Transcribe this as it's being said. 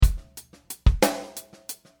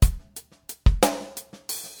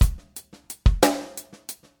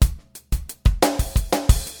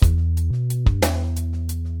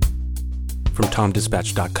From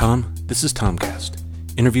TomDispatch.com, this is Tomcast.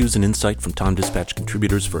 Interviews and insight from Tom Dispatch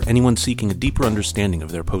contributors for anyone seeking a deeper understanding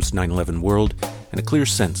of their post-9/11 world and a clear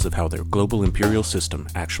sense of how their global imperial system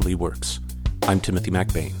actually works. I'm Timothy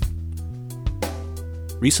McBain.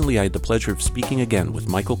 Recently, I had the pleasure of speaking again with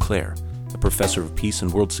Michael Klare, a professor of peace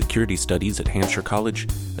and world security studies at Hampshire College,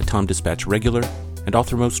 a Tom Dispatch regular, and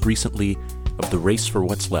author most recently of The Race for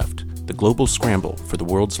What's Left, the global scramble for the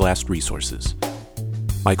world's last resources.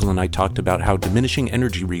 Michael and I talked about how diminishing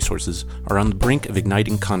energy resources are on the brink of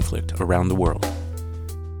igniting conflict around the world.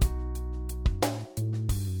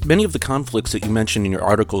 Many of the conflicts that you mentioned in your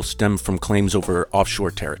article stem from claims over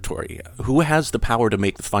offshore territory. Who has the power to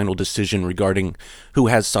make the final decision regarding who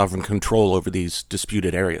has sovereign control over these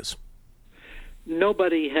disputed areas?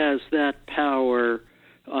 Nobody has that power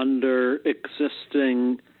under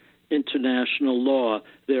existing international law.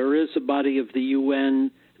 There is a body of the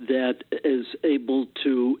UN that is able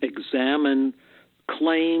to examine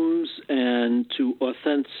claims and to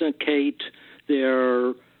authenticate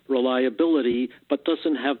their reliability, but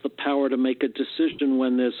doesn't have the power to make a decision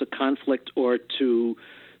when there's a conflict or to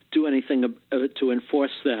do anything to enforce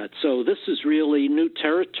that. So this is really new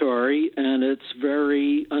territory, and it's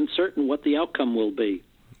very uncertain what the outcome will be.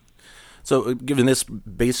 So given this,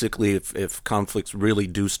 basically, if conflicts really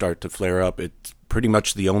do start to flare up, it's pretty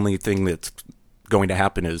much the only thing that's going to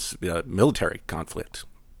happen is military conflict.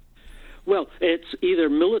 Well, it's either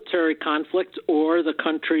military conflict or the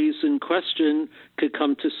countries in question could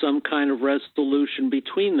come to some kind of resolution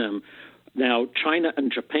between them. Now, China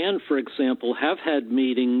and Japan, for example, have had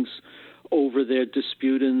meetings over their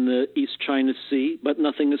dispute in the East China Sea, but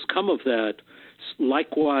nothing has come of that.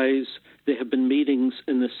 Likewise, there have been meetings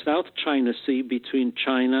in the South China Sea between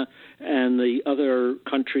China and the other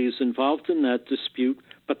countries involved in that dispute,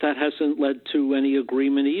 but that hasn't led to any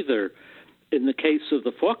agreement either. In the case of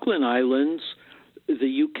the Falkland Islands,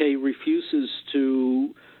 the UK refuses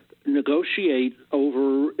to negotiate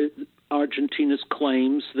over Argentina's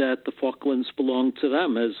claims that the Falklands belong to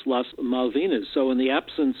them as Las Malvinas. So in the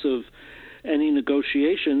absence of any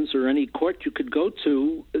negotiations or any court you could go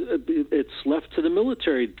to, it's left to the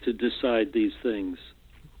military to decide these things.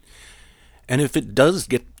 And if it does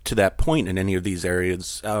get to that point in any of these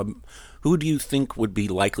areas, who do you think would be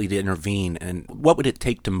likely to intervene, and what would it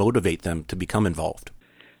take to motivate them to become involved?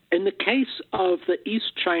 In the case of the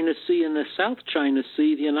East China Sea and the South China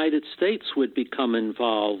Sea, the United States would become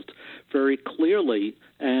involved very clearly,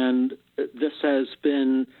 and this has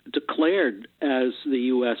been declared as the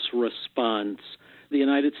U.S. response. The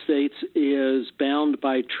United States is bound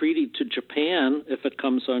by treaty to Japan if it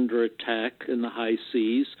comes under attack in the high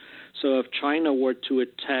seas. So if China were to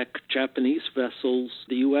attack Japanese vessels,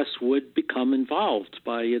 the U.S. would become involved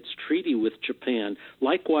by its treaty with Japan.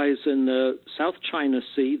 Likewise, in the South China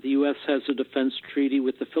Sea, the U.S. has a defense treaty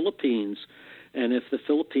with the Philippines. And if the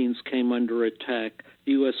Philippines came under attack,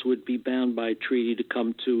 the U.S. would be bound by treaty to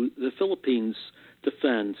come to the Philippines'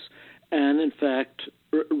 defense. And in fact,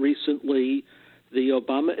 recently, the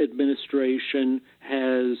Obama administration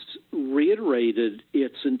has reiterated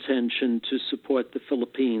its intention to support the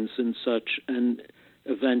Philippines in such an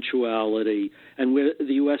eventuality, and where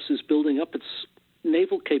the U.S. is building up its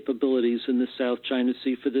naval capabilities in the South China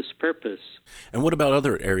Sea for this purpose. And what about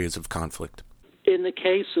other areas of conflict? In the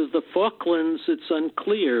case of the Falklands, it's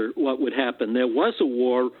unclear what would happen. There was a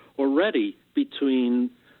war already between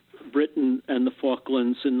Britain and the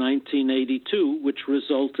Falklands in 1982, which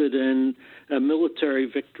resulted in a military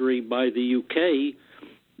victory by the UK.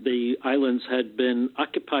 The islands had been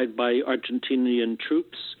occupied by Argentinian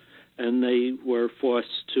troops, and they were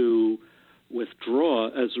forced to withdraw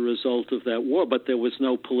as a result of that war. But there was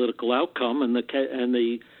no political outcome, and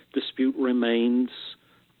the dispute remains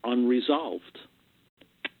unresolved.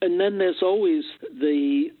 And then there's always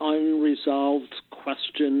the unresolved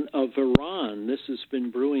question of Iran. This has been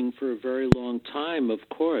brewing for a very long time, of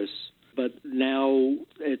course, but now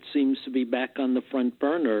it seems to be back on the front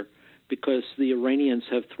burner because the Iranians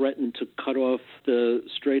have threatened to cut off the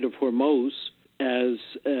Strait of Hormuz as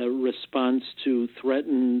a response to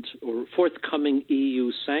threatened or forthcoming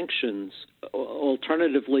EU sanctions.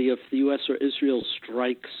 Alternatively, if the U.S. or Israel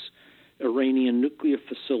strikes Iranian nuclear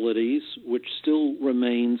facilities, which still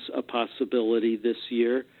remains a possibility this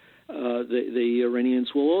year, the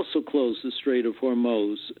Iranians will also close the Strait of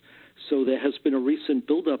Hormuz. So there has been a recent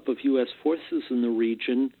buildup of U.S. forces in the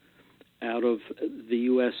region out of the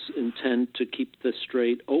U.S. intent to keep the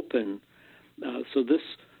strait open. So this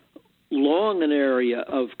long an area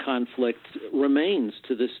of conflict remains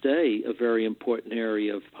to this day a very important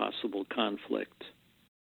area of possible conflict.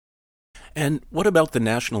 And what about the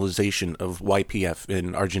nationalization of YPF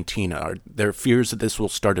in Argentina? Are there fears that this will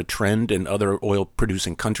start a trend and other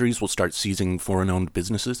oil-producing countries will start seizing foreign-owned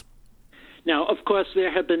businesses? Now, of course,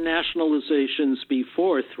 there have been nationalizations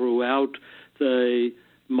before throughout the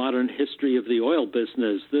modern history of the oil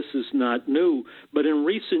business. This is not new, but in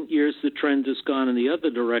recent years the trend has gone in the other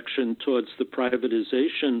direction towards the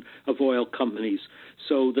privatization of oil companies.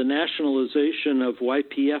 So the nationalization of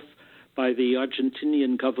YPF by the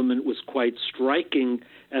Argentinian government was quite striking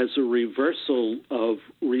as a reversal of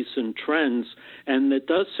recent trends, and it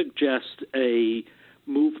does suggest a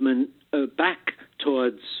movement back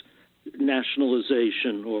towards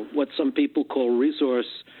nationalization, or what some people call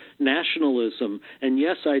resource nationalism. And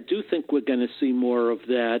yes, I do think we're going to see more of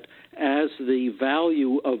that as the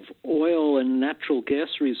value of oil and natural gas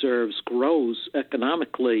reserves grows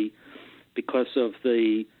economically because of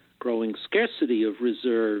the growing scarcity of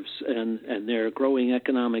reserves and their growing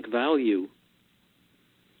economic value.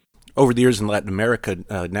 Over the years in Latin America,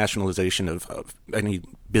 nationalization of any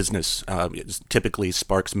business typically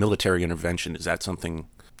sparks military intervention. Is that something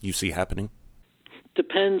you see happening?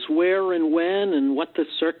 Depends where and when and what the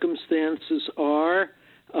circumstances are.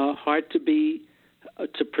 Hard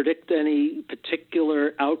to predict any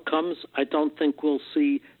particular outcomes. I don't think we'll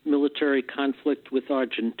see military conflict with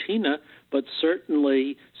Argentina, but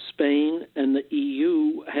certainly Spain and the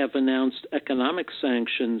EU have announced economic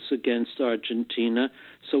sanctions against Argentina,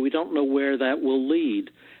 so we don't know where that will lead.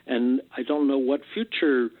 And I don't know what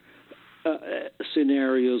future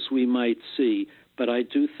scenarios we might see, but I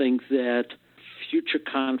do think that future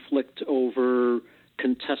conflict over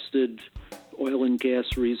contested oil and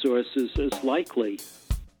gas resources is likely.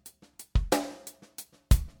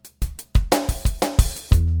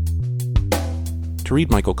 To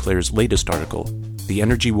read Michael Clair's latest article, The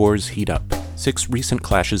Energy Wars Heat Up, 6 Recent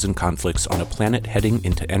Clashes and Conflicts on a Planet Heading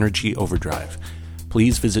into Energy Overdrive,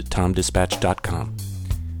 please visit TomDispatch.com.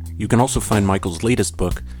 You can also find Michael's latest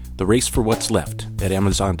book, The Race for What's Left, at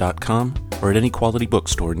Amazon.com or at any quality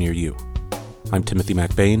bookstore near you. I'm Timothy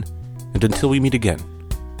McBain, and until we meet again,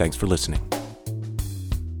 thanks for listening.